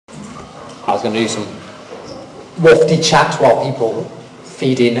I was going to do some wafty chat while people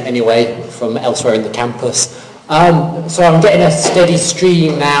feed in anyway from elsewhere in the campus. So I'm getting a steady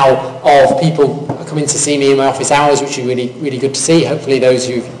stream now of people coming to see me in my office hours, which is really good to see. Hopefully those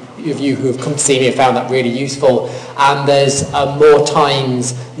of you who have come to see me have found that really useful. And there's more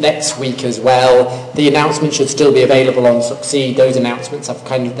times next week as well. The announcement should still be available on Succeed. Those announcements have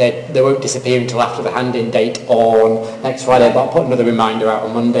they won't disappear until after the hand-in date on next Friday, but I'll put another reminder out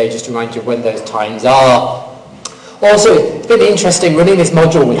on Monday just to remind you of when those times are. Also, it's been interesting running this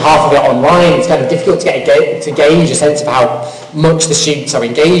module with half of it online. It's kind of difficult to gauge a sense of how much the students are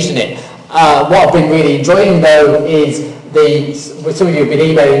engaged in it. What I've been really enjoying though is some of you have been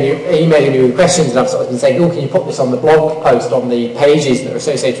emailing you with questions, and I've sort of been saying, oh, can you put this on the blog post on the pages that are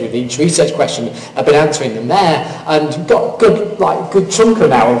associated with each research question? I've been answering them there, and got good chunk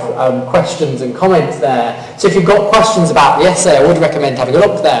now of questions and comments there. So if you've got questions about the essay, I would recommend having a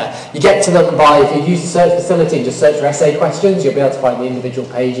look there. You get to them by, if you use the search facility and just search for essay questions, you'll be able to find the individual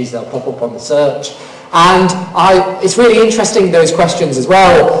pages, they'll pop up on the search. And it's really interesting, those questions as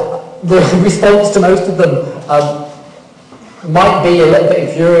well. The response to most of them might be a little bit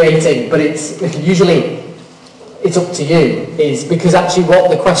infuriating, but it's up to you, is because actually what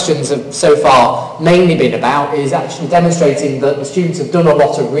the questions have so far mainly been about is actually demonstrating that the students have done a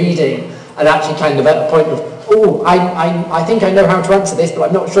lot of reading and actually kind of at a point of, oh, I think I know how to answer this, but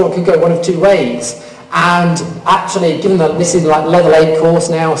I'm not sure it could go one of two ways. And actually, given that this is like level 8 course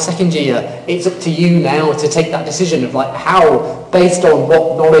now, second year, it's up to you now to take that decision of like how, based on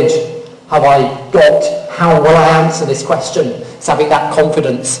what knowledge have I got, how will I answer this question? It's having that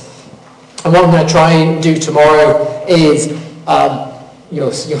confidence. And what I'm going to try and do tomorrow is,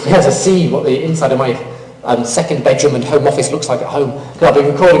 you'll be able to see what the inside of my second bedroom and home office looks like at home. I'll be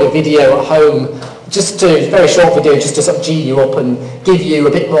recording a video at home, a very short video, just to sort of G you up and give you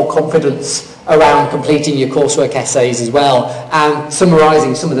a bit more confidence around completing your coursework essays as well, and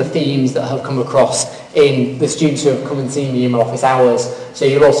summarising some of the themes that have come across in the students who have come and seen me in my office hours. So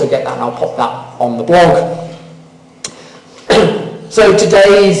you'll also get that, and I'll pop that on the blog. So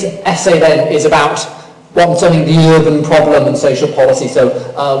today's essay then is about what I'm terming the urban problem and social policy, so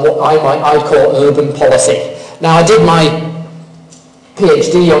what I'd call urban policy. Now, I did my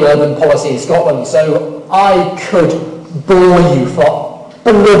PhD on urban policy in Scotland, so I could bore you for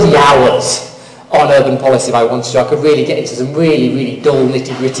bloody hours on urban policy if I wanted to. I could really get into some really dull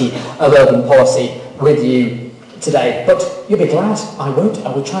nitty-gritty of urban policy with you today, but you'll be glad I won't.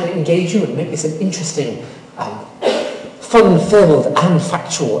 I will try and engage you and make this an interesting, fun-filled and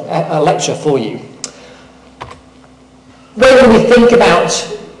factual lecture for you. When we think about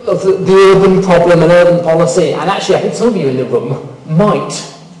the urban problem and urban policy, and actually I think some of you in the room might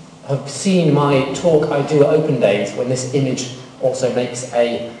have seen my talk I do at Open Days when this image also makes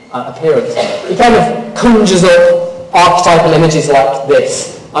an appearance. It kind of conjures up archetypal images like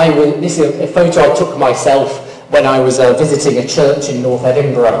this. This is a photo I took myself when I was visiting a church in North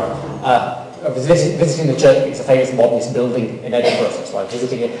Edinburgh. I was visiting the church. It's a famous modernist building in Edinburgh, so that's why I was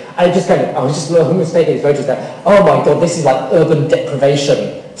visiting it. And I was taking these photos there. Oh my God, this is like urban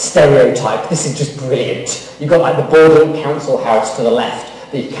deprivation stereotype. This is just brilliant. You've got like the Borden Council House to the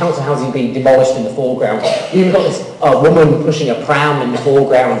left, the council housing being demolished in the foreground. You've got this woman pushing a pram in the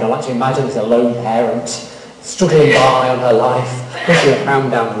foreground. I like to imagine this a lone parent struggling by on her life, pushing a pram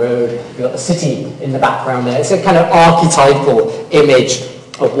down the road. You've got the city in the background there. It's a kind of archetypal image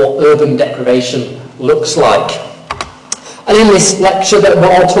of what urban deprivation looks like. And in this lecture, what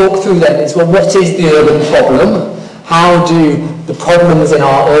I'll talk through then is, well, what is the urban problem? How do the problems in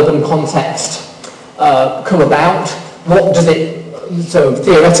our urban context come about? What does it, so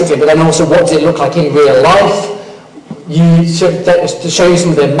theoretically, but then also what does it look like in real life? To show you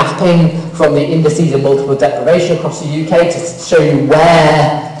some of the mapping from the indices of multiple deprivation across the UK, to show you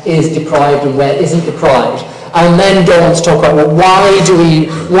where is deprived and where isn't deprived. And then go on to talk about, well, why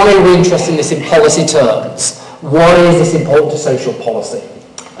are we interested in this in policy terms? Why is this important to social policy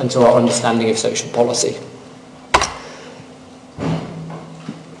and to our understanding of social policy?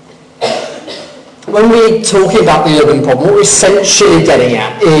 When we're talking about the urban problem, what we're essentially getting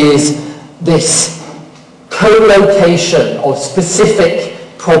at is this co-location of specific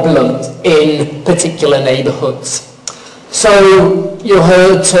problems in particular neighbourhoods. So you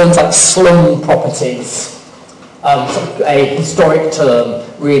heard terms like slum properties, a historic term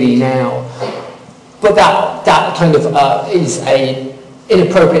really now, but that kind of is a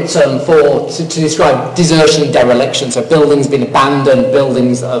inappropriate term to describe desertion and dereliction, so buildings being abandoned,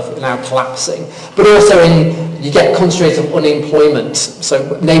 buildings that are now collapsing, but also you get concentrated of unemployment,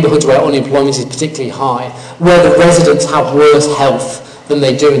 so neighbourhoods where unemployment is particularly high, where the residents have worse health than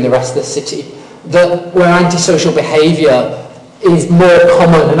they do in the rest of the city. That where antisocial behaviour is more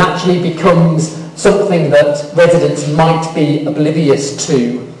common and actually becomes something that residents might be oblivious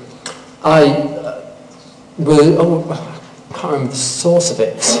to. I can't remember the source of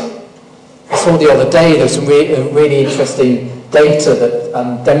it. I saw the other day there was some really interesting data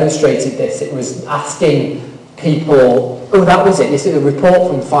that demonstrated this. It was asking people, that was it. This is a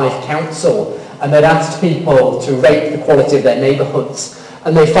report from Fife Council, and they'd asked people to rate the quality of their neighbourhoods,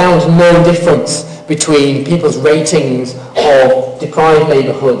 and they found no difference between people's ratings of deprived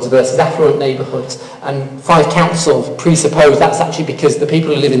neighbourhoods versus affluent neighbourhoods. And Fife Council presuppose that's actually because the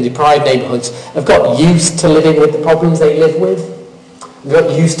people who live in deprived neighbourhoods have got used to living with the problems they live with. They've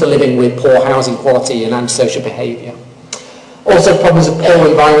got used to living with poor housing quality and antisocial behaviour. Also problems of poor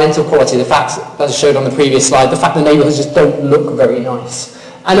environmental quality, the fact, as I showed on the previous slide, the fact that neighbourhoods just don't look very nice.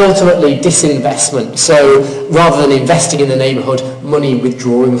 And ultimately disinvestment, so rather than investing in the neighbourhood, money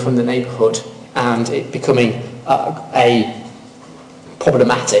withdrawing from the neighbourhood and it becoming a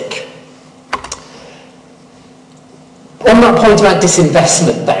problematic. On that point about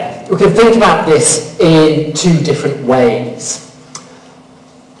disinvestment then, we can think about this in two different ways.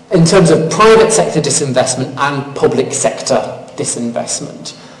 In terms of private sector disinvestment and public sector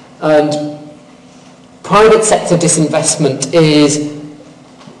disinvestment. And private sector disinvestment is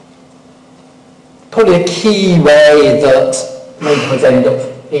probably a key way that neighbourhoods end up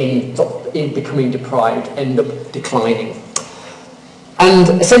in becoming deprived, end up declining.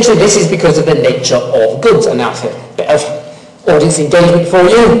 And essentially this is because of the nature of goods. And now a bit of audience engagement for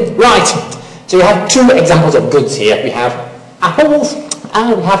you. Right, so you have two examples of goods here. We have apples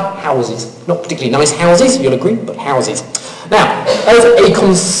and we have houses. Not particularly nice houses, you'll agree, but houses. Now, as a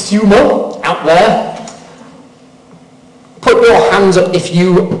consumer out there, put your hands up if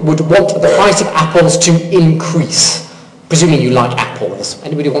you would want the price of apples to increase. Presuming you like apples.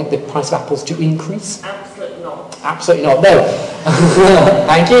 Anybody want the price of apples to increase? Absolutely not. Absolutely not, no.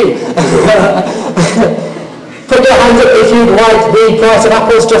 Thank you. Put your hands up if you'd like the price of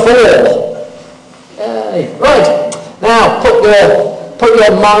apples to fall. Right, now put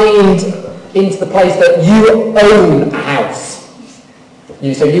your mind into the place that you own a house.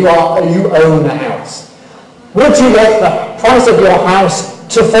 So you own a house. Would you like the price of your house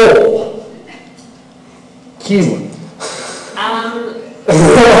to fall? Q.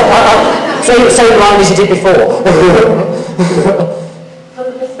 Same line as you did before. From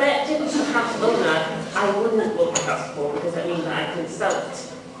the perspective of a house owner, I wouldn't want the house to fall because that means that I can sell it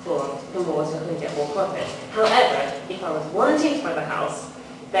for more so I can get more profit. However, if I was wanting to buy the house,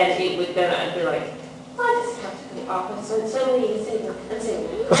 then I'd be like, I just have to put it off and so many and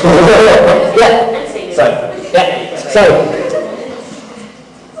So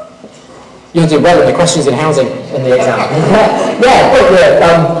you'll do well in the questions in housing in the exam. I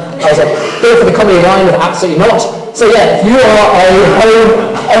was like, go for the comedy line of absolutely not. So yeah, if you are a home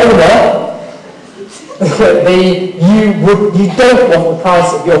owner, you don't want the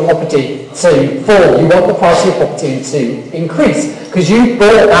price of your property to fall. You want the price of your property to increase because you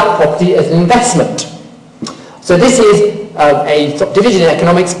bought that property as an investment. So this is a sort of division in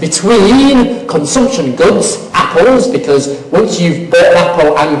economics between consumption goods, apples, because once you've bought an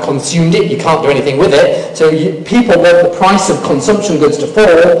apple and consumed it, you can't do anything with it. So people want the price of consumption goods to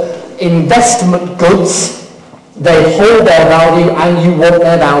fall. Investment goods, they hold their value and you want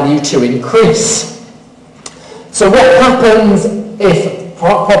their value to increase. So what happens if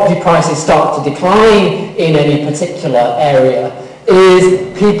property prices start to decline in any particular area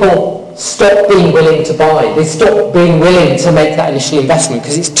is people stop being willing to buy. They stop being willing to make that initial investment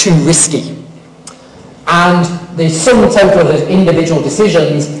because it's too risky. And the sum total of those individual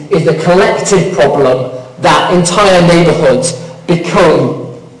decisions is the collective problem that entire neighbourhoods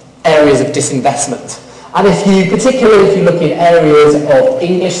become areas of disinvestment. And particularly if you look in areas of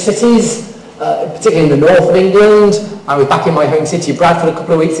English cities, particularly in the north of England, I was back in my home city of Bradford a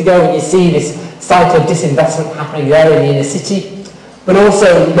couple of weeks ago, and you see this cycle of disinvestment happening there in the inner city. But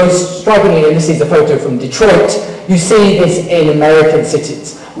also, most strikingly, and this is a photo from Detroit, you see this in American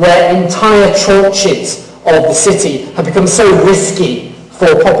cities, where entire tranches of the city have become so risky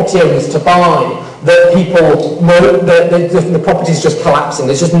for property owners to buy that the property is just collapsing.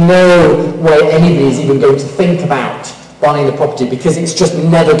 There's just no way anybody is even going to think about buying the property because it's just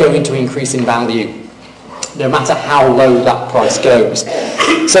never going to increase in value, no matter how low that price goes.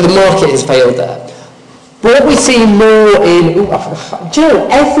 So the market has failed there. But what we see more in... do you know,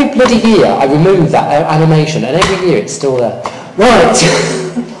 every bloody year I remove that animation, and every year it's still there. Right.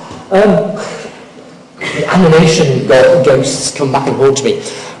 The animation ghosts come back and haunt me.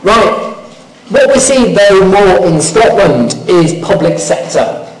 Right. What we see though more in Scotland is public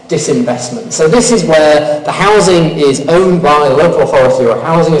sector disinvestment. So this is where the housing is owned by a local authority or a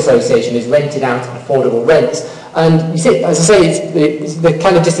housing association, is rented out at affordable rents. And you see, as I say, it's the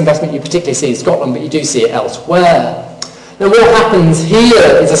kind of disinvestment you particularly see in Scotland, but you do see it elsewhere. Now what happens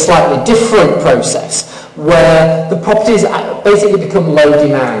here is a slightly different process, where the properties basically become low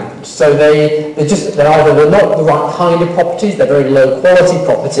demand. So they're either not the right kind of properties, they're very low quality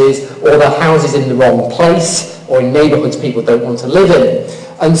properties, or the houses in the wrong place, or in neighbourhoods people don't want to live in.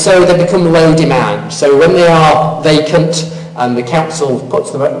 And so they become low demand. So when they are vacant and the council puts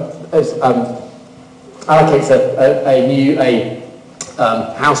them, allocates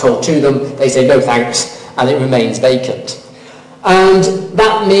a household to them, they say no thanks, and it remains vacant. And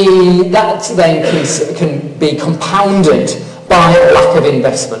that then can be compounded by a lack of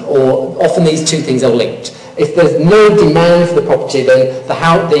investment, or often these two things are linked. If there's no demand for the property, then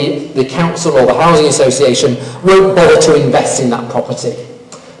the council or the housing association won't bother to invest in that property.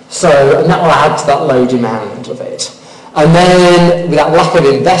 And that will add to that low demand of it. And then with that lack of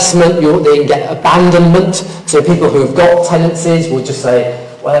investment, you'll then get abandonment. So people who've got tenancies will just say,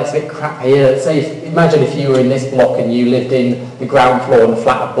 well, it's a bit crap here. Imagine if you were in this block and you lived in the ground floor and the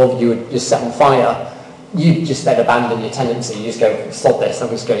flat above you would just set on fire. You'd just then abandon your tenancy. You just go, stop this, I'm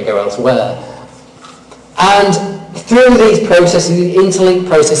just going to go elsewhere. And through these processes, the interlinked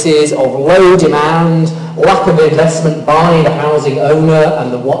processes of low demand, lack of investment by the housing owner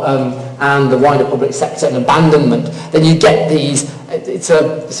and the wider public sector, and abandonment, then you get these, it's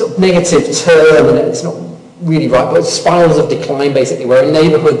a sort of negative term, and it's not really right, but spirals of decline basically, where a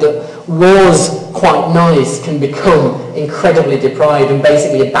neighbourhood that was quite nice can become incredibly deprived and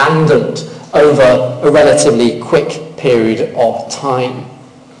basically abandoned over a relatively quick period of time.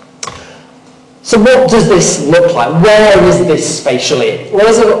 So what does this look like? Where is this spatially? Well,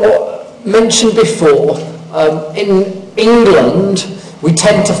 as I mentioned before, in England we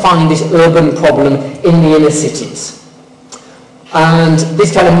tend to find this urban problem in the inner cities. And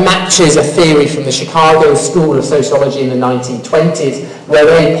this kind of matches a theory from the Chicago School of Sociology in the 1920s, where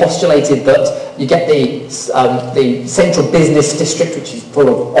they postulated that you get the central business district, which is full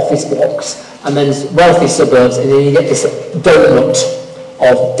of office blocks, and then wealthy suburbs, and then you get this donut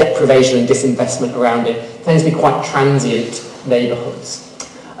of deprivation and disinvestment around it. It tends to be quite transient neighbourhoods.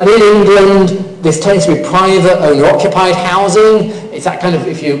 And in England, this tends to be private owner-occupied housing. It's that kind of,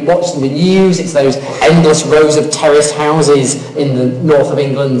 if you watch the news, it's those endless rows of terraced houses in the north of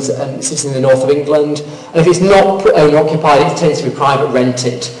England, and in the north of England. And if it's not owner-occupied, it tends to be private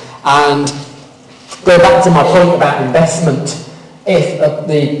rented. And going back to my point about investment, if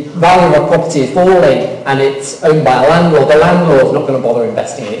the value of a property is falling and it's owned by a landlord, the landlord's not going to bother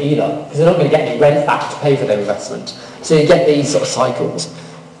investing in it either, because they're not going to get any rent back to pay for their investment. So you get these sort of cycles.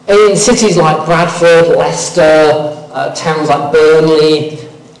 In cities like Bradford, Leicester, towns like Burnley,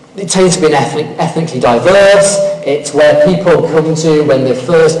 it tends to be ethnically diverse. It's where people come to when they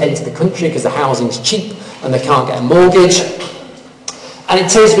first enter the country because the housing's cheap and they can't get a mortgage. And it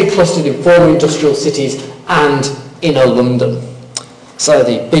tends to be clustered in former industrial cities and inner London. So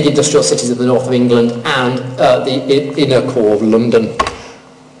the big industrial cities of the north of England and the inner core of London.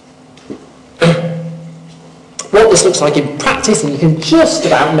 What this looks like in practice, and you can just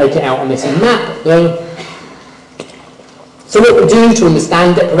about make it out on this map, though. So what we do to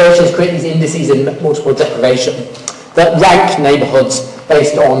understand deprivation is create these indices in multiple deprivation that rank neighbourhoods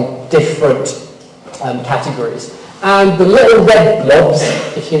based on different categories. And the little red blobs,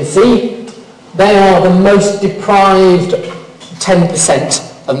 if you can see, they are the most deprived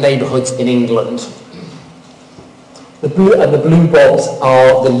 10% of neighbourhoods in England. The blue blobs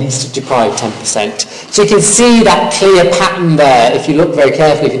are the least deprived 10%. So you can see that clear pattern there if you look very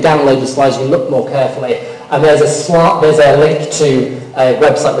carefully. If you download the slides, you can look more carefully. And there's a link to a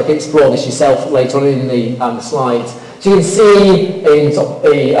website where you can explore this yourself later on in the slides. So you can see in sort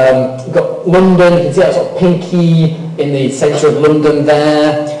of you've got London, you can see that sort of pinky in the centre of London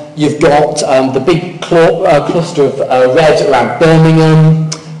there. You've got the big cluster of red around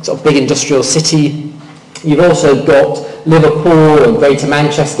Birmingham, sort of big industrial city. You've also got Liverpool and Greater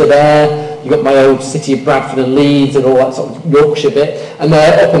Manchester there. You've got my old city of Bradford and Leeds and all that sort of Yorkshire bit. And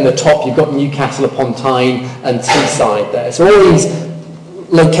there up in the top you've got Newcastle upon Tyne and Teesside there. So all these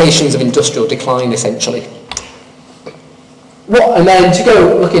locations of industrial decline essentially. And then to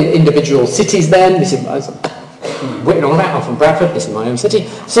go look in individual cities then, this is written on about. I'm from Bradford, this is my own city.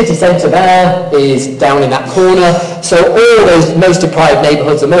 City centre there is down in that corner. So all those most deprived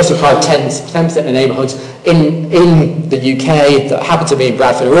neighbourhoods, the most deprived 10% of neighbourhoods in the UK that happen to be in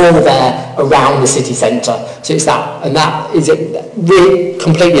Bradford are all there around the city centre. So it's that, and that is really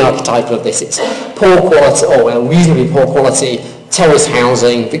completely archetypal of this. It's poor quality, or well, reasonably poor quality, terrace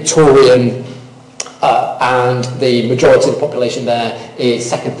housing, Victorian, and the majority of the population there is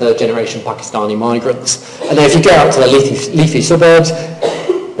second, third generation Pakistani migrants. And then if you go out to the leafy suburbs,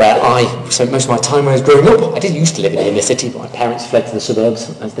 where I spent most of my time when I was growing up, I didn't used to live in the inner city, but my parents fled to the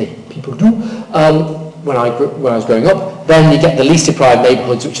suburbs, as the people do, when I was growing up. Then you get the least deprived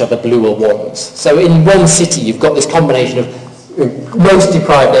neighbourhoods, which are the bluer ones. So in one city, you've got this combination of most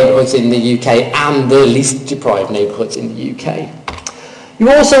deprived neighbourhoods in the UK and the least deprived neighbourhoods in the UK.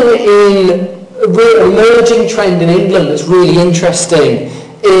 You're also in a real emerging trend in England that's really interesting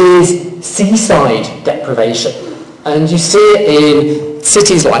is seaside deprivation. And you see it in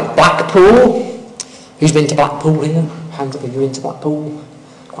cities like Blackpool. Who's been to Blackpool here? Hands up if you're into Blackpool.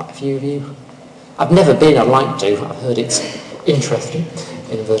 Quite a few of you. I've never been, I'd like to. I've heard it's interesting,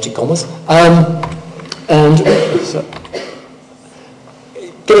 in inverted commas. So,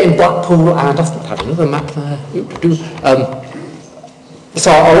 get in Blackpool, and I think I have another map there. So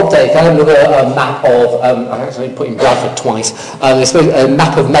I'll update, I have another map of, I actually put in Bradford twice, a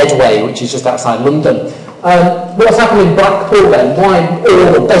map of Medway, which is just outside London. What's happened in Blackpool then? Why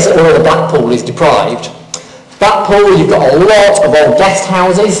basically all of Blackpool is deprived? Blackpool, you've got a lot of old guest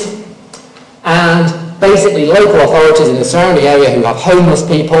houses, and basically local authorities in the surrounding area who have homeless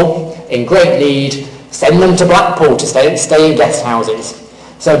people in great need send them to Blackpool to stay in guest houses.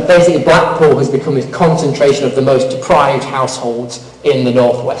 So basically Blackpool has become this concentration of the most deprived households in the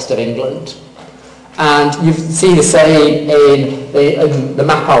northwest of England. And you see the same in the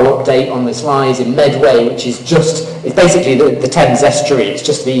map I'll update on the slides in Medway, which is it's basically the Thames estuary, it's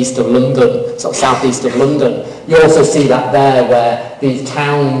just the east of London, sort of southeast of London. You also see that there where these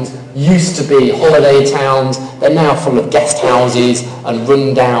towns used to be holiday towns, they're now full of guest houses and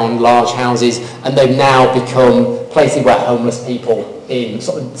run-down large houses, and they've now become places where homeless people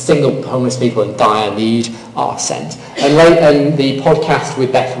single homeless people in dire need are sent. And the podcast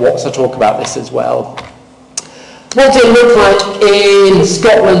with Beth Watts, I talk about this as well. What did it look like in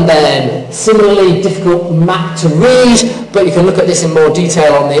Scotland then? Similarly difficult map to read, but you can look at this in more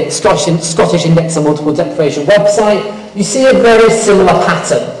detail on the Scottish Index of Multiple Deprivation website. You see a very similar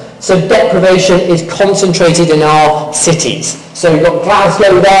pattern. So deprivation is concentrated in our cities. So you've got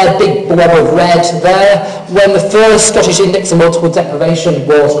Glasgow there, big blob of red there. When the first Scottish Index of Multiple Deprivation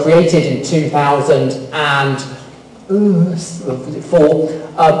was created in 2004,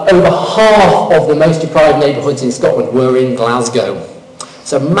 over half of the most deprived neighbourhoods in Scotland were in Glasgow.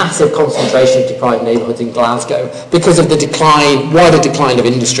 So massive concentration of deprived neighbourhoods in Glasgow because of the wider decline of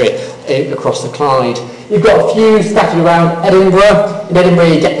industry across the Clyde. You've got a few scattered around Edinburgh. In Edinburgh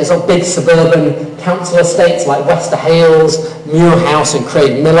you get these sort of big suburban council estates like Wester Hales, Muirhouse and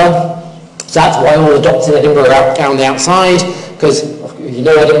Craig Miller. So that's why all the docks in Edinburgh are out down the outside, because you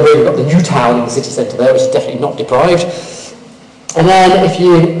know Edinburgh, you've got the new town in the city centre there, which is definitely not deprived. And then if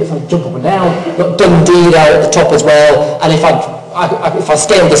I jump up and down, you've got Dundee there at the top as well, and if I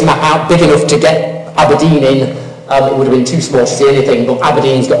scaled this map out big enough to get Aberdeen in, it would have been too small to see anything, but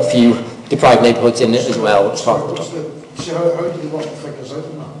Aberdeen's got a few deprived neighbourhoods in it as well. So how do you work the figures out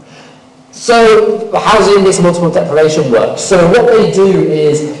in that? So the Housing Index of Multiple Deprivation works. So what they do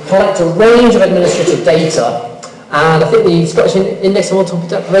is collect a range of administrative data, and I think the Scottish Index of Multiple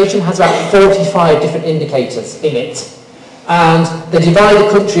Deprivation has about 45 different indicators in it. And they divide the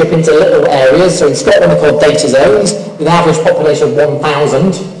country up into little areas. So in Scotland they're called data zones, with an average population of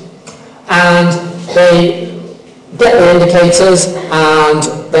 1,000. And they get the indicators, and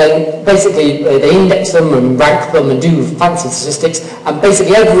then basically they index them and rank them and do fancy statistics, and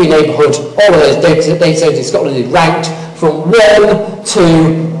basically every neighbourhood, all of those data zones in Scotland is ranked from 1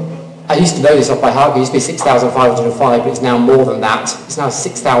 to, I used to know this off by heart, it used to be 6,505, but it's now more than that. It's now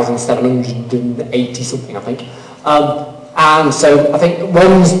 6,780 something, I think. And so I think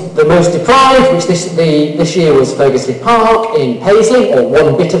one's the most deprived, which this year was Ferguson Park in Paisley, or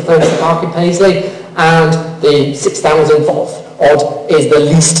one bit of Ferguson Park in Paisley, and the 6,000 odd is the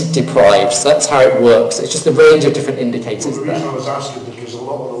least deprived. So that's how it works. It's just a range of different indicators. Well, the reason I was asking because a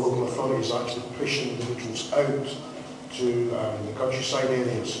lot of the local authorities actually push individuals out to the countryside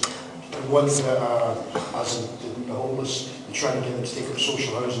areas. The ones that are, as in the homeless, and trying to get them to take up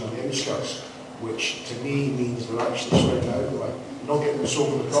social housing on the outskirts, which to me means they're actually spreading out, like not getting them to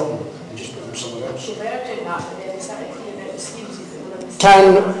solve the problem and just put them somewhere else. So they're doing that, but then they started clearing out the schemes that were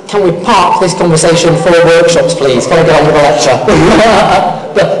Can we park this conversation for workshops, please? Can I get on with the lecture?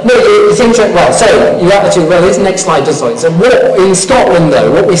 But no, it's interesting. Well, so you actually, well, this next slide does something. So what, in Scotland,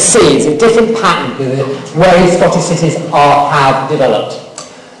 though, what we see is a different pattern with the way Scottish cities have developed.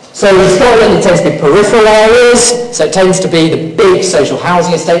 So in Scotland, it tends to be peripheral areas, so it tends to be the big social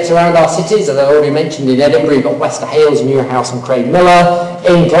housing estates around our cities. As I already mentioned, in Edinburgh, you've got Wester Hailes, Muirhouse and Craigmillar.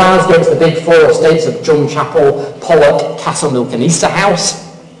 In Glasgow, it's the big four estates of Drumchapel, Pollock, Castlemilk and Easterhouse.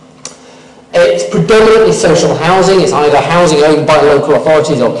 It's predominantly social housing. It's either housing owned by local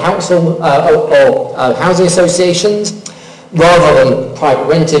authorities or council or housing associations, rather than private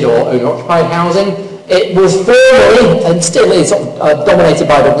rented or owner-occupied housing. It was formerly, and still is, dominated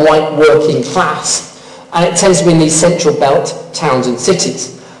by the white working class, and it tends to be in these central belt towns and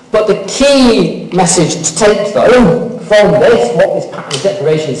cities. But the key message to take, though, from this, what this pattern of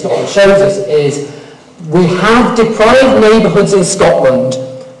deprivation in Scotland shows us, is we have deprived neighbourhoods in Scotland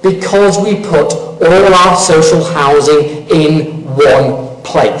because we put all our social housing in one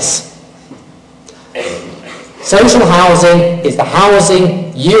place. Social housing is the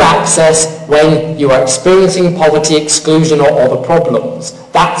housing you access when you are experiencing poverty, exclusion or other problems.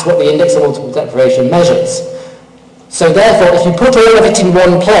 That's what the index of multiple deprivation measures. So therefore, if you put all of it in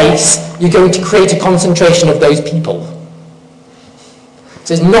one place, you're going to create a concentration of those people.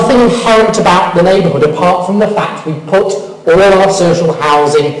 So there's nothing inherent about the neighbourhood apart from the fact we put all our social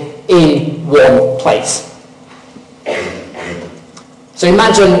housing in one place. So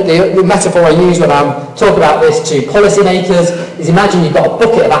imagine, the metaphor I use when I'm talking about this to policymakers is, imagine you've got a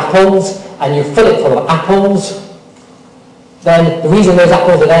bucket of apples and you fill it full of apples. Then the reason those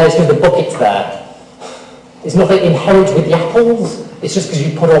apples are there is because the bucket's there. There's nothing inherent with the apples. It's just because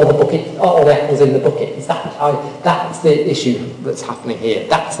you put all the apples in the bucket. That's the issue that's happening here.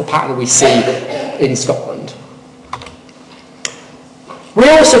 That's the pattern we see in Scotland. We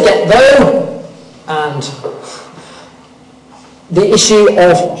also get, though, and the issue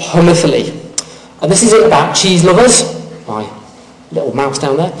of homophily. And this isn't about cheese lovers, my little mouse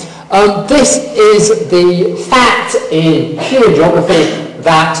down there. This is the fact in pure geography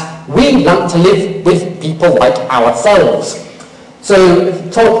that we want to live with people like ourselves. So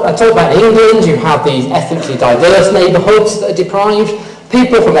I talk about England, you have these ethnically diverse neighbourhoods that are deprived.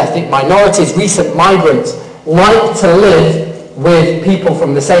 People from ethnic minorities, recent migrants, like to live with people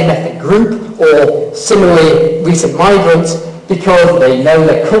from the same ethnic group or similarly recent migrants, because they know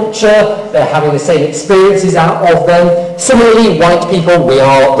their culture, they're having the same experiences out of them. Similarly, white people, we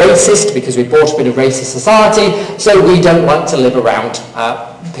are racist because we're brought up in a racist society, so we don't like to live around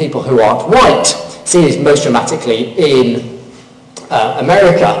people who aren't white. Seen this most dramatically in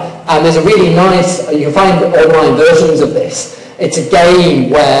America. And there's a really nice, you can find online versions of this. It's a game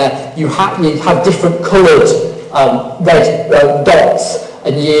where you have different coloured red dots,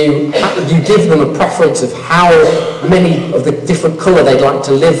 and you give them a preference of how many of the different colour they'd like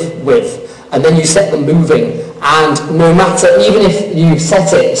to live with, and then you set them moving, and no matter, even if you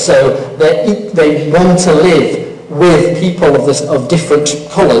set it so that they want to live with people of different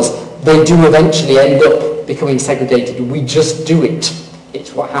colours, they do eventually end up becoming segregated. We just do it.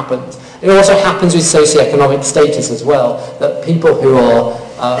 It's what happens. It also happens with socioeconomic status as well, that people who are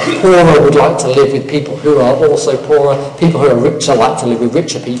poorer would like to live with people who are also poorer, people who are richer like to live with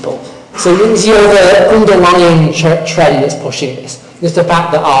richer people. So it's the other underlying trend that's pushing this. It's the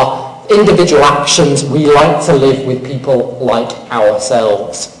fact that our individual actions, we like to live with people like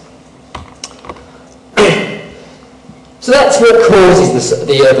ourselves. So that's what causes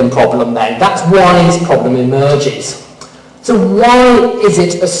the urban problem then. That's why this problem emerges. So why is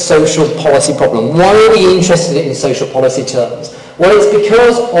it a social policy problem? Why are we interested in social policy terms? Well, it's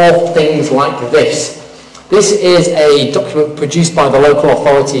because of things like this. This is a document produced by the Local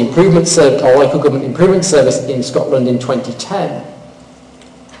Authority Improvement Service, or Local Government Improvement Service in Scotland in 2010.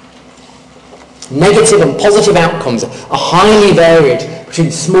 Negative and positive outcomes are highly varied between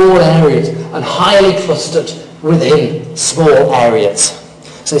small areas and highly clustered within small areas.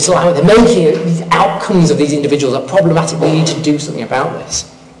 So it's like they're making these outcomes of these individuals are problematic. We need to do something about this.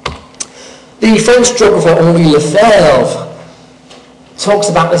 The French geographer Henri Lefebvre talks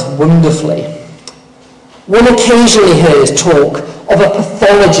about this wonderfully. One occasionally hears talk of a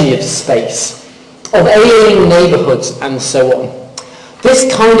pathology of space, of alien neighbourhoods and so on.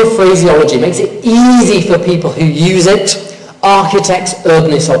 This kind of phraseology makes it easy for people who use it, architects,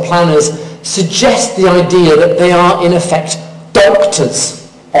 urbanists or planners, suggest the idea that they are in effect doctors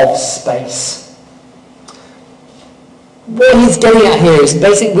of space. What he's getting at here is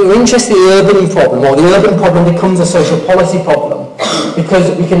basically we're interested in the urban problem, or the urban problem becomes a social policy problem,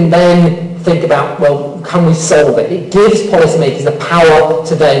 because we can then think about, well, can we solve it? It gives policymakers the power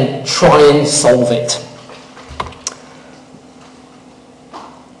to then try and solve it.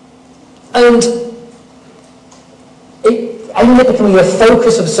 And it ended up becoming the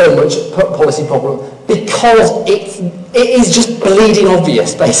focus of so much policy problem because it is just bleeding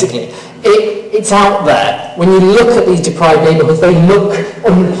obvious, basically. It's out there. When you look at these deprived neighbourhoods, they look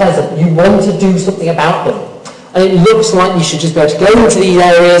unpleasant. You want to do something about them. And it looks like you should just be able to go into these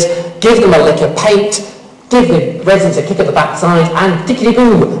areas, give them a lick of paint, give the residents a kick at the backside, and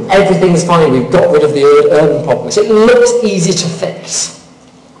tickety-boo, everything's fine. We've got rid of the urban problems. It looks easy to fix.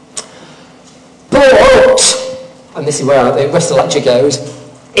 But, and this is where the rest of the lecture goes,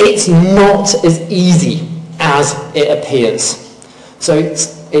 it's not as easy as it appears. So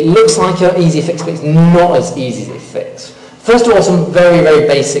it looks like an easy fix, but it's not as easy to fix. First of all, some very, very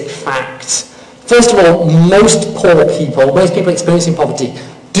basic facts. First of all, most people experiencing poverty,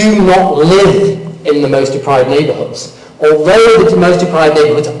 do not live in the most deprived neighbourhoods. Although the most deprived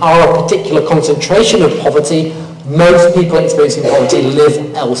neighbourhoods are a particular concentration of poverty, most people experiencing poverty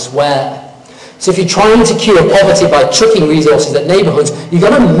live elsewhere. So if you're trying to cure poverty by chucking resources at neighbourhoods, you're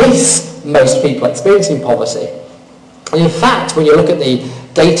going to miss most people experiencing poverty. And in fact, when you look at the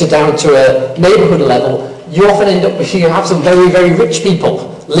data down to a neighbourhood level, you often end up with, you have some very, very rich people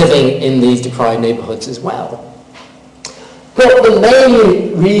living in these deprived neighbourhoods as well. But the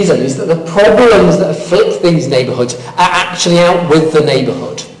main reason is that the problems that afflict these neighbourhoods are actually out with the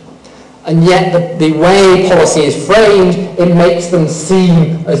neighbourhood. And yet the way policy is framed, it makes them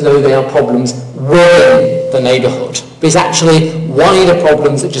seem as though they are problems within the neighbourhood. But it's actually wider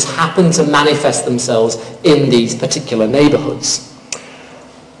problems that just happen to manifest themselves in these particular neighbourhoods.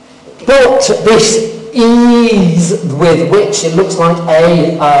 But this ease with which it looks like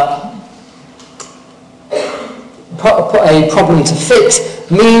a problem to fix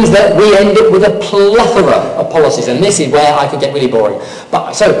means that we end up with a plethora of policies, and this is where I could get really boring.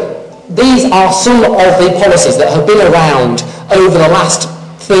 But so these are some of the policies that have been around over the last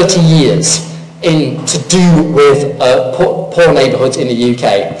 30 years to do with poor neighbourhoods in the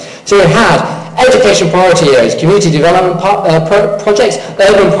UK. So we had education priority areas, community development projects,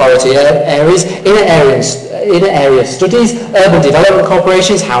 urban priority areas, inner area studies, urban development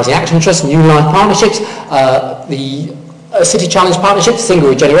corporations, housing action trusts, new life partnerships, the city challenge partnerships, single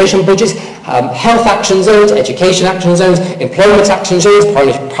regeneration budgets, health action zones, education action zones, employment action zones,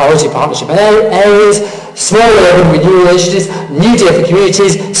 priority partnership areas, small urban renewal initiatives, new deal for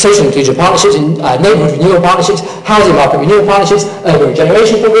communities, social inclusion partnerships, neighbourhood renewal partnerships, housing market renewal partnerships, urban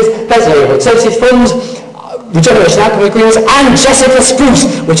regeneration programs, better neighbourhood services funds, regeneration outcome agreements, and Jessica Spruce,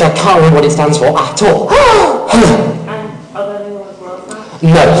 which I can't remember what it stands for at all. And other new ones as well?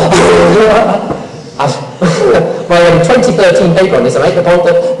 No. My 2013 paper on this, I make the point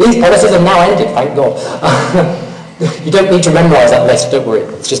that these policies have now ended, thank God. You don't need to memorise that list, don't worry.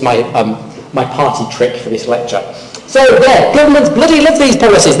 It's just my party trick for this lecture. So yeah, governments bloody love these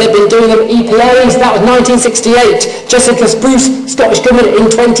policies. They've been doing them EPAs, that was 1968. Jessica Spruce, Scottish Government in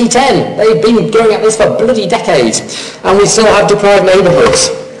 2010. They've been going at this for bloody decades. And we still have deprived neighbourhoods.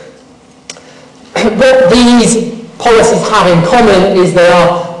 What these policies have in common is they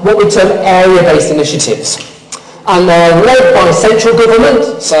are what we term area-based initiatives. And they're led by central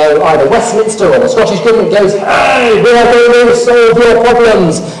government, so either Westminster or the Scottish Government goes, hey, we are going to solve your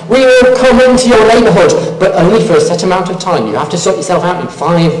problems. We will come into your neighbourhood, but only for a set amount of time. You have to sort yourself out in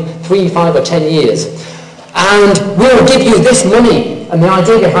 3, 5 or 10 years. And we'll give you this money. And the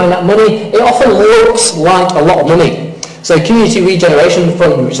idea behind that money, it often looks like a lot of money. So Community Regeneration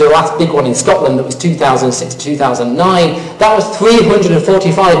Fund, which is the last big one in Scotland, that was 2006 to 2009, that was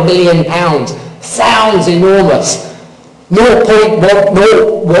 £345 million. Sounds enormous.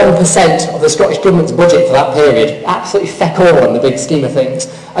 0.1% of the Scottish Government's budget for that period. Absolutely feck all in the big scheme of things.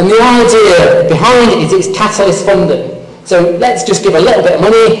 And the idea behind it is it's catalyst funding. So let's just give a little bit of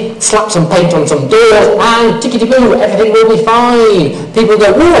money, slap some paint on some doors, and tickety-boo, everything will be fine. People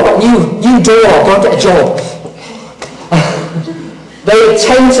go, oh, I've got a new door, I'll go and get a job. They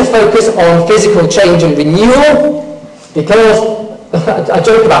tend to focus on physical change and renewal because, I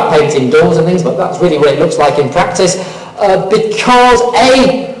joke about painting doors and things, but that's really what it looks like in practice, because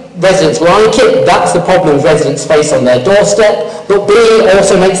A, residents like it, that's the problems residents face on their doorstep, but B, it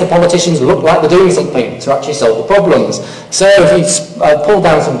also makes the politicians look like they're doing something to actually solve the problems. So if you pull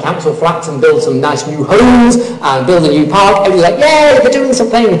down some council flats and build some nice new homes and build a new park, everybody's like, yay, they're doing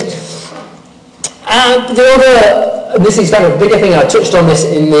something. And the other, and this is kind of a bigger thing, I touched on this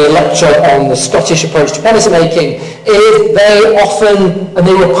in the lecture on the Scottish approach to policy making, is they often, and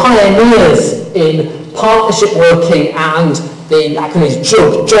they were pioneers in partnership working and the acronym is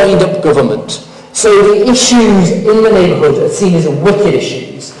JUG, Joined Up Government. So the issues in the neighbourhood are seen as wicked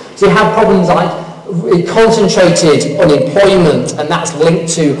issues. So you have problems like concentrated unemployment, and that's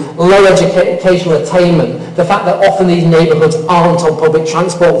linked to low educational attainment, the fact that often these neighbourhoods aren't on public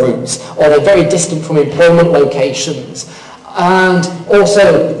transport routes, or they're very distant from employment locations. And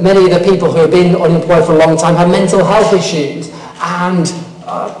also, many of the people who have been unemployed for a long time have mental health issues. And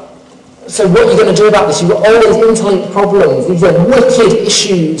so what are you going to do about this? You've got all these interlinked problems. These are wicked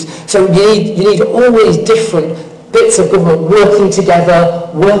issues. So you need all these different bits of government working together,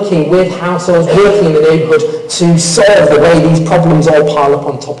 working with households, working in the neighbourhood to solve the way these problems all pile up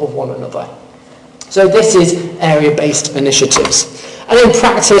on top of one another. So this is area-based initiatives. And in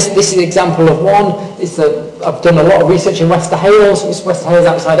practice, this is an example of one. I've done a lot of research in Wester Hailes. Wester Hailes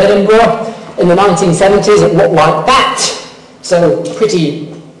outside Edinburgh. In the 1970s, it looked like that. So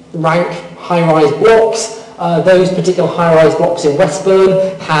pretty rank high-rise blocks. Those particular high-rise blocks in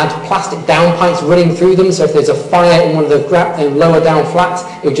Westburn had plastic downpipes running through them, so if there's a fire in one of the lower down flats,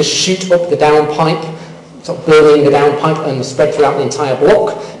 it would just shoot up the downpipe, sort of burning the downpipe and spread throughout the entire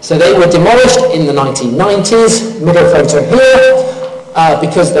block. So they were demolished in the 1990s, middle photo here,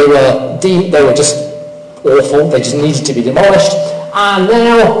 because they were just awful, they just needed to be demolished. And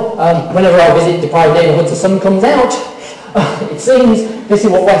now, whenever I visit deprived neighbourhoods, the sun comes out. It seems this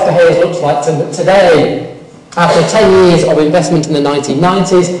is what Wester Hailes looks like today. After 10 years of investment in the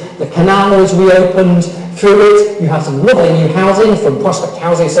 1990s, the canal was reopened. Through it, you have some lovely new housing from Prospect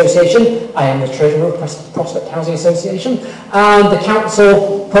Housing Association. I am the treasurer of Prospect Housing Association. And the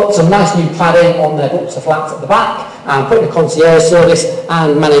council put some nice new cladding on their blocks of flats at the back, and put in a concierge service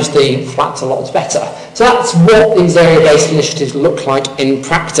and managed the flats a lot better. So that's what these area-based initiatives look like in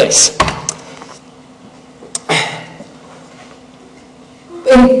practice.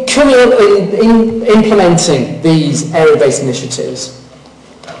 In implementing these area-based initiatives,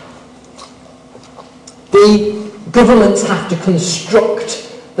 the governments have to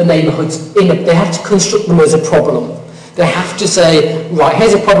construct the neighbourhoods, they have to construct them as a problem. They have to say, right,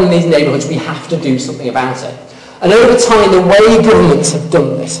 here's a problem in these neighbourhoods, we have to do something about it. And over time, the way governments have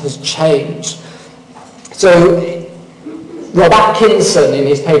done this has changed. So Rob Atkinson, in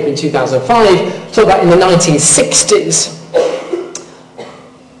his paper in 2005, talked about in the 1960s,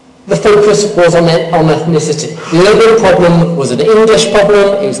 the focus was on ethnicity. The urban problem was an English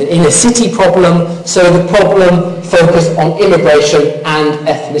problem, it was an inner city problem, so the problem focused on immigration and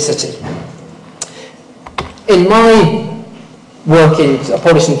ethnicity. In my work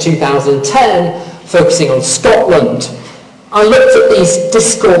published in 2010, focusing on Scotland, I looked at these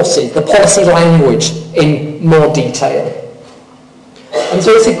discourses, the policy language, in more detail. And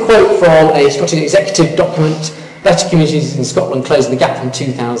so it's a quote from a Scottish executive document, Better Communities in Scotland Closing the Gap from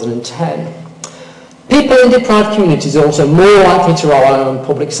 2010. People in deprived communities are also more likely to rely on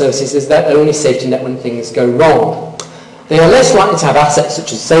public services as their only safety net when things go wrong. They are less likely to have assets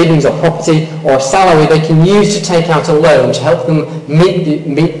such as savings or property or a salary they can use to take out a loan to help them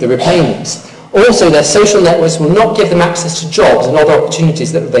meet the repayments. Also, their social networks will not give them access to jobs and other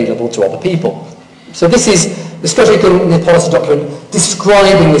opportunities that are available to other people. So this is the Scottish Government in the policy document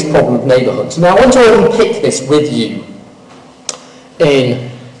describing this problem of neighbourhoods. Now I want to unpick this with you and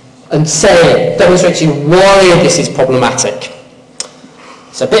demonstrate to you why this is problematic.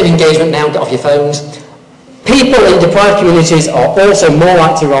 So a bit of engagement now, get off your phones. People in deprived communities are also more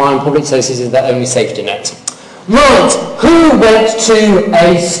likely to rely on public services as their only safety net. Right, who went to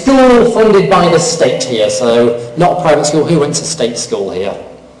a school funded by the state here? So not a private school, who went to state school here?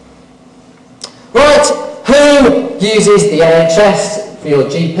 Right, who uses the NHS for your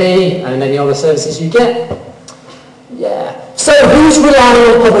GP and any other services you get? Yeah. So who's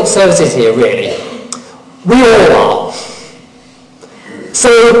relying on public services here, really? We all are. So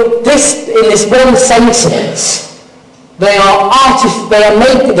in this one sentence, they are othering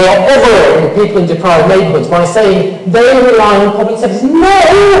people in deprived neighbourhoods by saying they rely on public services.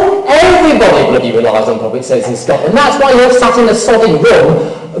 No! Everybody bloody relies on public services in Scotland. That's why you're sat in a sodding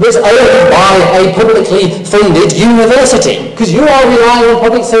room that's owned by a publicly funded university, because you are relying on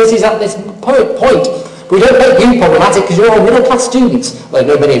public services at this point. We don't make you problematic because you're all middle-class students. Well, I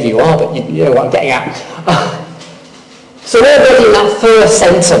know many of you are, but you know what I'm getting at. So already in that first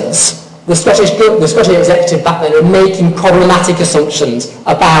sentence, the Scottish executive back then are making problematic assumptions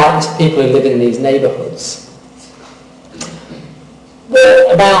about people who live in these neighbourhoods.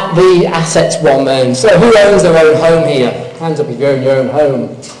 What about the assets one owns? So who owns their own home here? Hands up if you own your own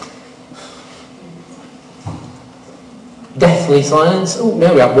home. Deathly silence. Oh,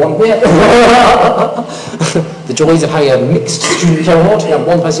 no, we have one here. The joys of having a mixed student cohort. We have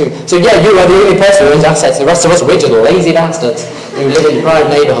one person. So yeah, you are the only person who owns assets. The rest of us, we're just lazy bastards who live in deprived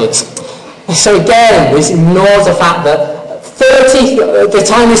neighbourhoods. So again, this ignores the fact that at the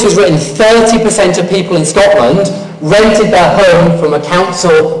time this was written, 30% of people in Scotland rented their home from a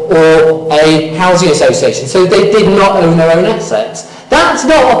council or a housing association. So they did not own their own assets. That's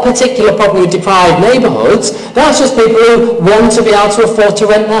not a particular problem with deprived neighbourhoods. That's just people who want to be able to afford to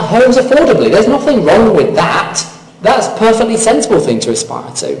rent their homes affordably. There's nothing wrong with that. That's a perfectly sensible thing to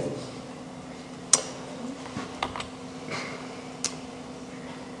aspire to.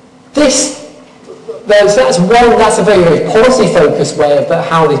 That's a very, very policy-focused way of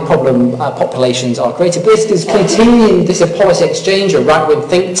how these problem populations are created. But this is continuing, this is a policy exchange, a right-wing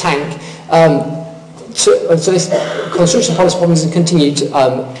think tank. So this construction policy problems have continued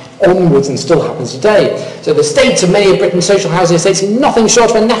onwards and still happens today. So the state of many of Britain's social housing estates is nothing short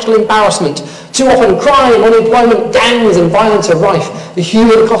of a national embarrassment. Too often crime, unemployment, gangs and violence are rife. The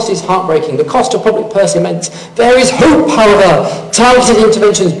human cost is heartbreaking. The cost of public purse immense. There is hope, however. Targeted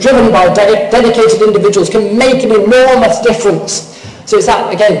interventions driven by dedicated individuals can make an enormous difference. So it's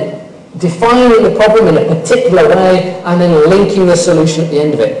that, again, defining the problem in a particular way and then linking the solution at the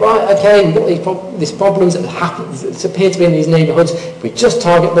end of it. Right, okay, we've got these problems that appear to be in these neighbourhoods. If we just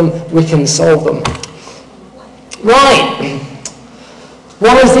target them, we can solve them. Right.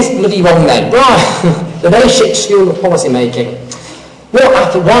 Why is this bloody wrong then? Right. The very shit school of policy making. Why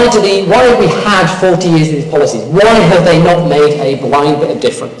have we had 40 years of these policies? Why have they not made a blind bit of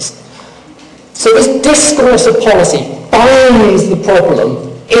difference? So this discourse of policy finds the problem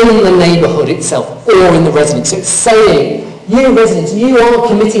in the neighbourhood itself or in the residents. So it's saying, you residents, you are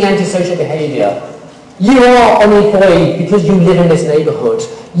committing antisocial behaviour. You are unemployed because you live in this neighbourhood.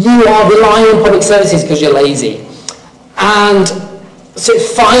 You are relying on public services because you're lazy. And so it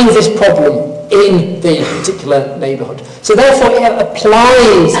finds this problem in the particular neighbourhood. So therefore it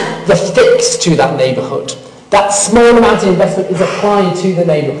applies the fix to that neighbourhood. That small amount of investment is applied to the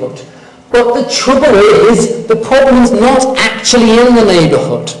neighbourhood. But the trouble is, the problem's not actually in the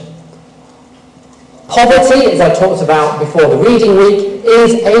neighbourhood. Poverty, as I talked about before the reading week,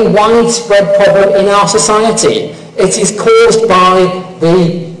 is a widespread problem in our society. It is caused by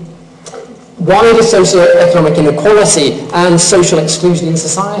the wider socio-economic inequality and social exclusion in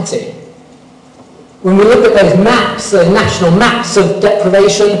society. When we look at those maps, the national maps of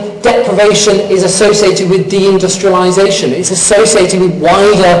deprivation is associated with deindustrialisation. It's associated with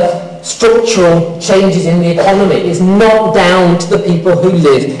wider structural changes in the economy. It's not down to the people who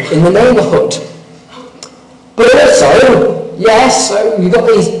live in the neighbourhood. But also, yes, so you've got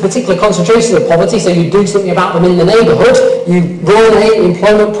these particular concentrations of poverty, so you do something about them in the neighbourhood. You run an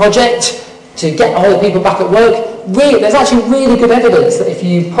employment project to get all the people back at work. There's actually really good evidence that if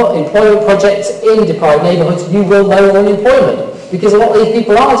you put employment projects in deprived neighbourhoods, you will lower unemployment, because a lot of these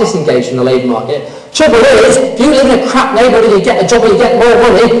people are disengaged from the labour market. Trouble is, if you live in a crap neighbourhood and you get a job and you get more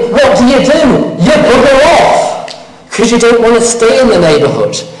money, what do? You bugger off, because you don't want to stay in the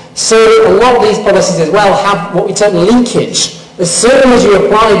neighbourhood. So a lot of these policies as well have what we term linkage. As soon as you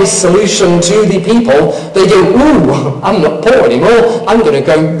apply this solution to the people, they go, ooh, I'm not poor anymore, I'm going to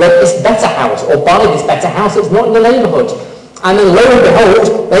go rent this better house or buy this better house that's not in the neighbourhood. And then lo and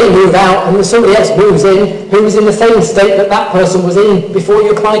behold, they move out and then somebody else moves in who was in the same state that that person was in before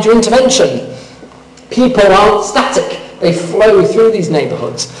you applied your intervention. People aren't static, they flow through these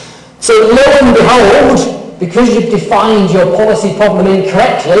neighbourhoods. So lo and behold, because you've defined your policy problem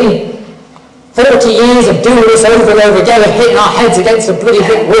incorrectly, 40 years of doing this over and over again and hitting our heads against a bloody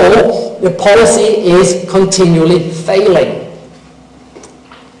brick wall, the policy is continually failing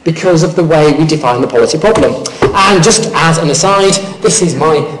because of the way we define the policy problem. And just as an aside, this is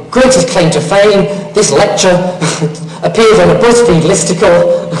my greatest claim to fame. This lecture appears on a BuzzFeed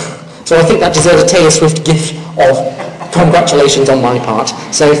listicle, so I think that deserves a Taylor Swift gift of congratulations on my part.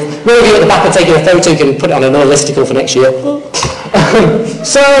 So if one of you at the back are taking a photo, you can put it on another listicle for next year.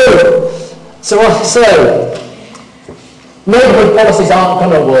 So neighbourhood policies aren't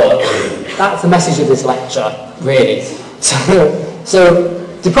going to work. That's the message of this lecture, really. So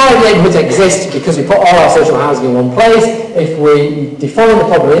deprived neighbourhoods exist because we put all our social housing in one place. If we define the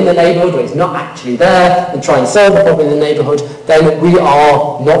problem in the neighbourhood when it's not actually there and try and solve the problem in the neighbourhood, then we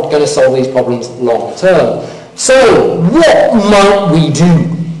are not going to solve these problems long term. So what might we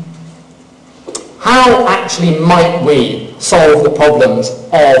do? How actually might we solve the problems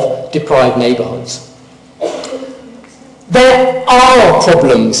of deprived neighbourhoods? There are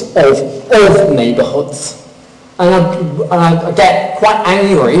problems of neighbourhoods. And I get quite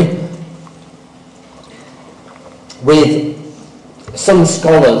angry with some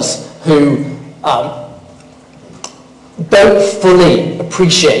scholars who don't fully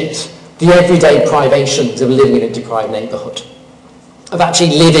appreciate the everyday privations of living in a deprived neighbourhood, of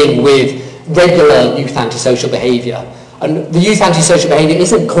actually living with regular youth antisocial behaviour. And the youth antisocial behaviour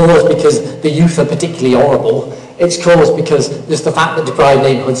isn't caused because the youth are particularly horrible. It's caused because just the fact that deprived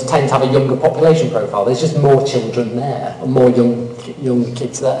neighbourhoods tend to have a younger population profile. There's just more children there, and more young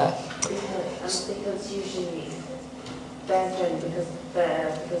kids there. Because usually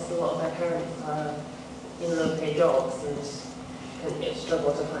because a lot of their parents are in low-paid jobs and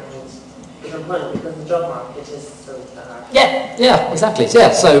struggle to find employment because the job market is so bad. Yeah, exactly.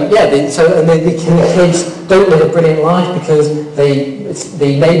 Yeah, so the kids don't live a brilliant life because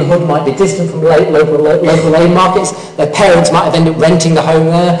the neighbourhood might be distant from local labour markets. Their parents might have ended up renting the home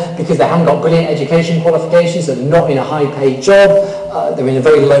there because they haven't got brilliant education qualifications, so they're not in a high-paid job. They're in a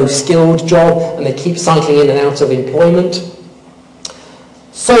very low-skilled job, and they keep cycling in and out of employment.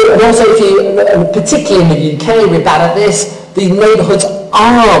 So, and also, particularly in the UK, we're bad at this. These neighbourhoods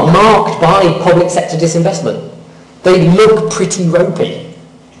are marked by public sector disinvestment. They look pretty ropey.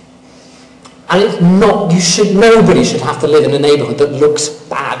 And it's not, nobody should have to live in a neighbourhood that looks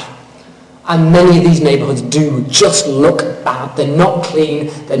bad. And many of these neighbourhoods do just look bad. They're not clean,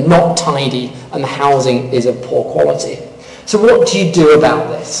 they're not tidy, and the housing is of poor quality. So what do you do about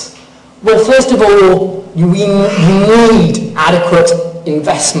this? Well, first of all, you need adequate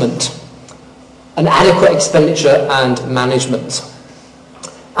investment and adequate expenditure and management.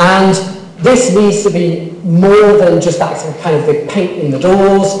 And this needs to be more than just that kind of the paint in the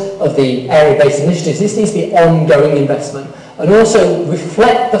doors of the area-based initiatives. This needs to be ongoing investment and also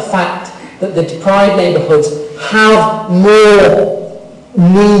reflect the fact that the deprived neighbourhoods have more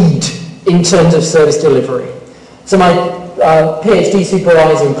need in terms of service delivery. So my PhD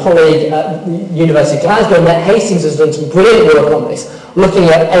supervisor and colleague at the University of Glasgow, Net Hastings, has done some brilliant work on this, looking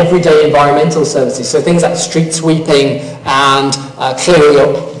at everyday environmental services, so things like street sweeping and clearing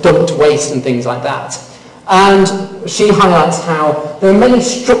up dumped waste and things like that. And she highlights how there are many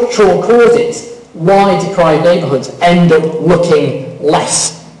structural causes why deprived neighbourhoods end up looking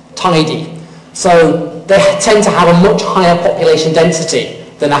less tidy. So they tend to have a much higher population density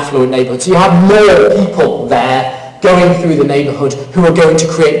than affluent neighbourhoods. So you have more people there going through the neighbourhood who are going to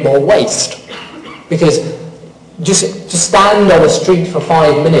create more waste. Because just to stand on the street for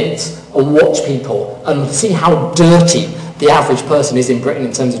 5 minutes and watch people and see how dirty the average person is in Britain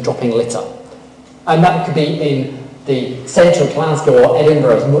in terms of dropping litter. And that could be in the centre of Glasgow or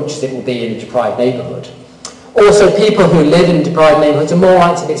Edinburgh as much as it will be in a deprived neighbourhood. Also, people who live in deprived neighbourhoods are more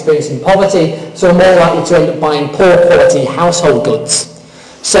likely to be experiencing poverty, so are more likely to end up buying poor quality household goods.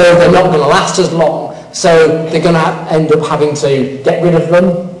 So they're not going to last as long, so they're going to end up having to get rid of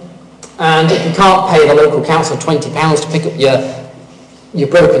them. And if you can't pay the local council £20 to pick up your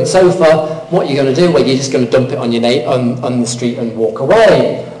broken sofa, what are you going to do? Well, you're just going to dump it on the street and walk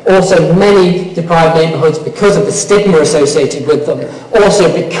away. Also, many deprived neighbourhoods, because of the stigma associated with them, also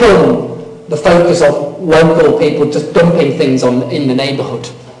become the focus of local people just dumping things in the neighbourhood.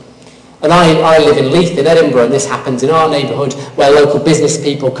 And I live in Leith in Edinburgh, and this happens in our neighbourhood, where local business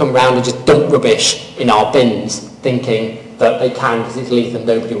people come round and just dump rubbish in our bins, thinking that they can because it's Leith and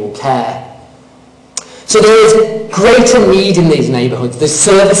nobody will care. So there is greater need in these neighbourhoods. The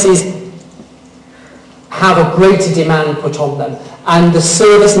services have a greater demand put on them, and the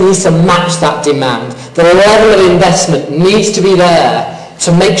service needs to match that demand. The level of investment needs to be there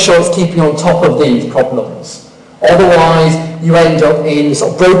to make sure it's keeping on top of these problems. Otherwise, you end up in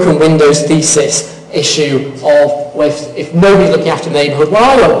sort of broken windows thesis issue of, well, if nobody's looking after the neighbourhood, well,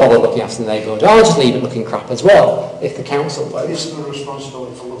 I won't bother looking after the neighbourhood. I'll just leave it looking crap as well, if the council won't. Isn't the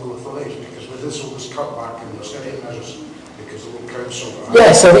responsibility for local authorities? Because with this all this cutback and austerity measures, because the local council...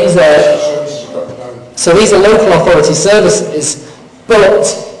 Yeah, so these are local authority services, but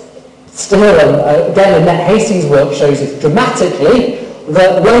still, again, the Net Hastings work shows us dramatically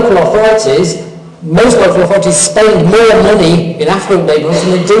that local authorities, most local authorities spend more money in affluent neighbourhoods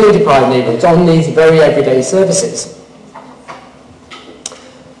than they do in deprived neighbourhoods on these very everyday services.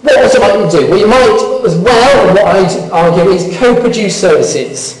 What else might you do? Well, you might as well, what I'd argue, is co-produce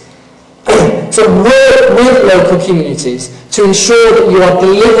services. So work with local communities to ensure that you are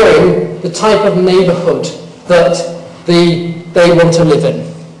delivering the type of neighbourhood that they want to live in.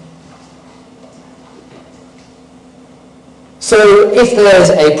 So if there's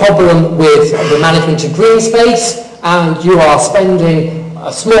a problem with the management of green space and you are spending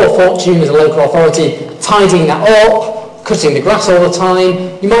a small fortune as a local authority tidying that up, cutting the grass all the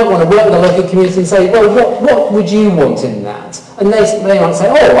time, you might want to work with the local community and say, well, what would you want in that? And they might say,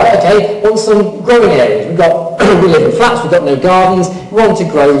 oh, right, okay, want some growing areas. We've got we live in flats, we've got no gardens, we want to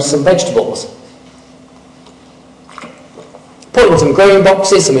grow some vegetables. Put in some growing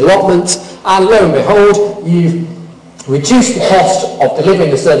boxes, some allotments, and lo and behold, you've reduced the cost of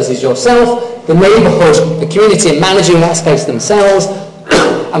delivering the services yourself, the neighbourhood, the community managing that space themselves,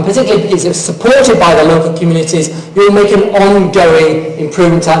 and particularly because it's supported by the local communities, you'll make an ongoing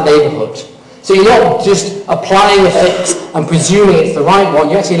improvement to that neighbourhood. So you're not just applying a fix and presuming it's the right one,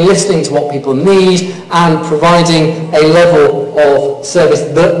 you're actually listening to what people need and providing a level of service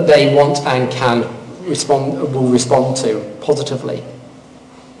that they want and will respond to positively.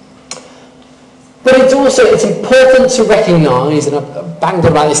 But it's important to recognise, and I've banged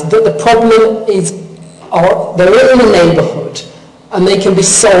about this, that the problem is they're in the neighbourhood and they can be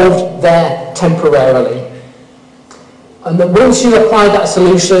solved there temporarily. And that once you apply that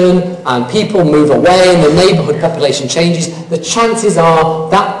solution and people move away and the neighbourhood population changes, the chances are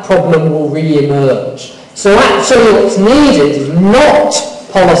that problem will re-emerge. So actually what's needed is not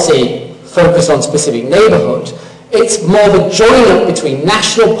policy focused on specific neighbourhood. It's more the join-up between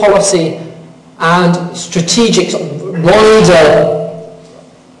national policy and strategic, wider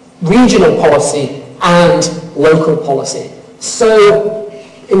regional policy and local policy. So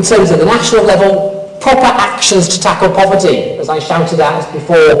in terms of the national level, proper actions to tackle poverty, as I shouted at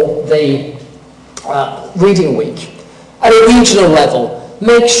before the reading week. At a regional level,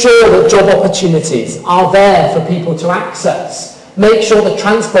 make sure that job opportunities are there for people to access. Make sure the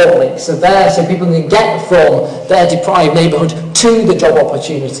transport links are there so people can get from their deprived neighbourhood to the job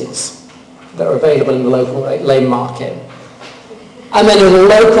opportunities that are available in the local labour market. And then at a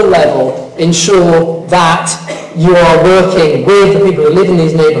local level, ensure that you are working with the people who live in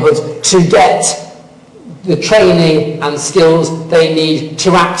these neighbourhoods to get the training and skills they need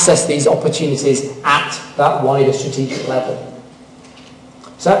to access these opportunities at that wider strategic level.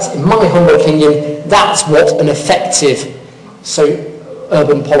 So that's, in my humble opinion, that's what an effective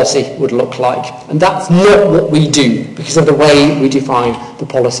urban policy would look like. And that's not what we do because of the way we define the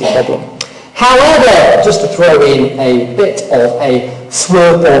policy problem. However, just to throw in a bit of a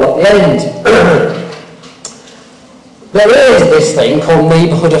swerve ball at the end, there is this thing called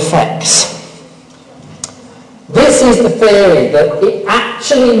neighbourhood effects. This is the theory that it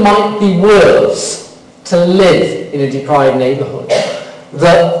actually might be worse to live in a deprived neighbourhood.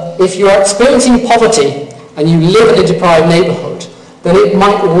 That if you're experiencing poverty and you live in a deprived neighbourhood, then it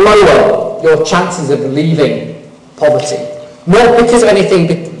might lower your chances of leaving poverty. Not because of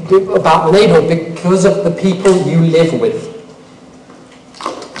anything about the neighbourhood, because of the people you live with.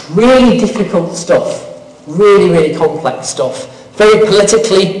 Really difficult stuff. Really, really complex stuff. Very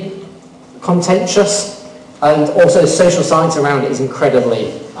politically contentious. And also social science around it is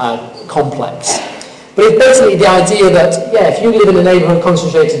incredibly complex. But it's basically the idea that, yeah, if you live in a neighbourhood of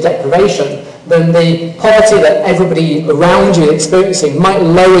concentrated deprivation, then the poverty that everybody around you is experiencing might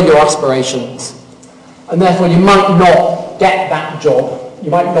lower your aspirations. And therefore you might not get that job.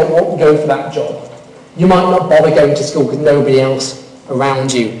 You might not want to go for that job. You might not bother going to school because nobody else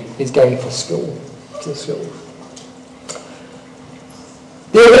around you is going to school.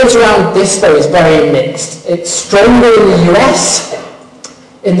 The evidence around this, though, is very mixed. It's stronger in the US.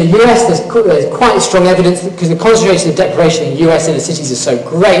 In the US, there's quite strong evidence because the concentration of deprivation in the US inner cities is so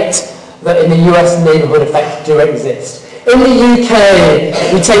great that in the US neighbourhood effects do exist. In the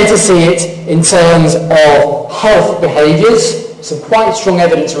UK, we tend to see it in terms of health behaviours. So quite strong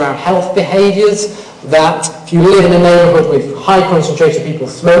evidence around health behaviours that if you live in a neighbourhood with high concentration of people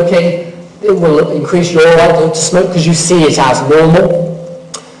smoking, it will increase your likelihood to smoke because you see it as normal.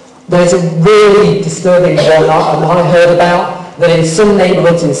 There's a really disturbing one I heard about, that in some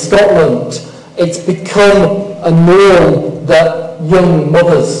neighbourhoods in Scotland, it's become a norm that young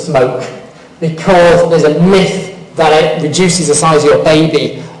mothers smoke because there's a myth that it reduces the size of your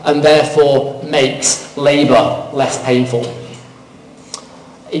baby and therefore makes labour less painful.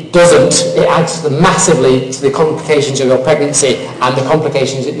 It doesn't. It adds massively to the complications of your pregnancy and the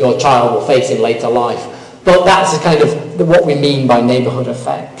complications that your child will face in later life. But that's kind of what we mean by neighbourhood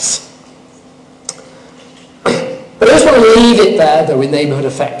effects. But I just want to leave it there, though, with neighbourhood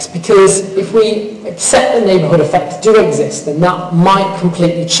effects, because if we accept that neighbourhood effects do exist, then that might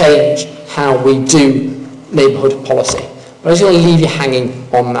completely change how we do neighbourhood policy. But I just want to leave you hanging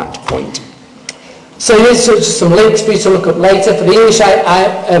on that point. So here's just some links for you to look up later. For the English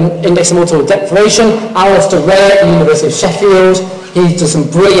Index of Multiple Deprivation, Alistair Ray at the University of Sheffield. He does some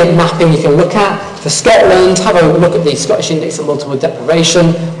brilliant mapping you can look at. For Scotland, have a look at the Scottish Index of Multiple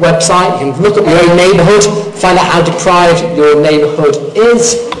Deprivation website. You can look at your own neighbourhood, find out how deprived your neighbourhood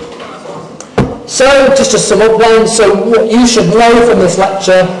is. So, just to sum up then, so what you should know from this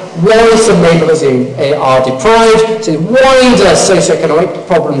lecture, why some neighbourhoods are deprived, so wider socioeconomic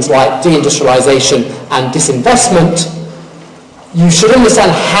problems like deindustrialisation and disinvestment. You should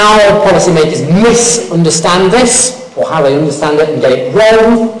understand how policymakers misunderstand this, or how they understand it and get it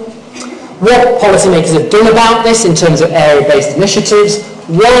wrong. What policymakers have done about this in terms of area-based initiatives,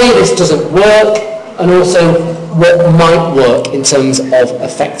 why this doesn't work, and also what might work in terms of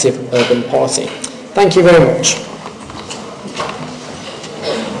effective urban policy. Thank you very much.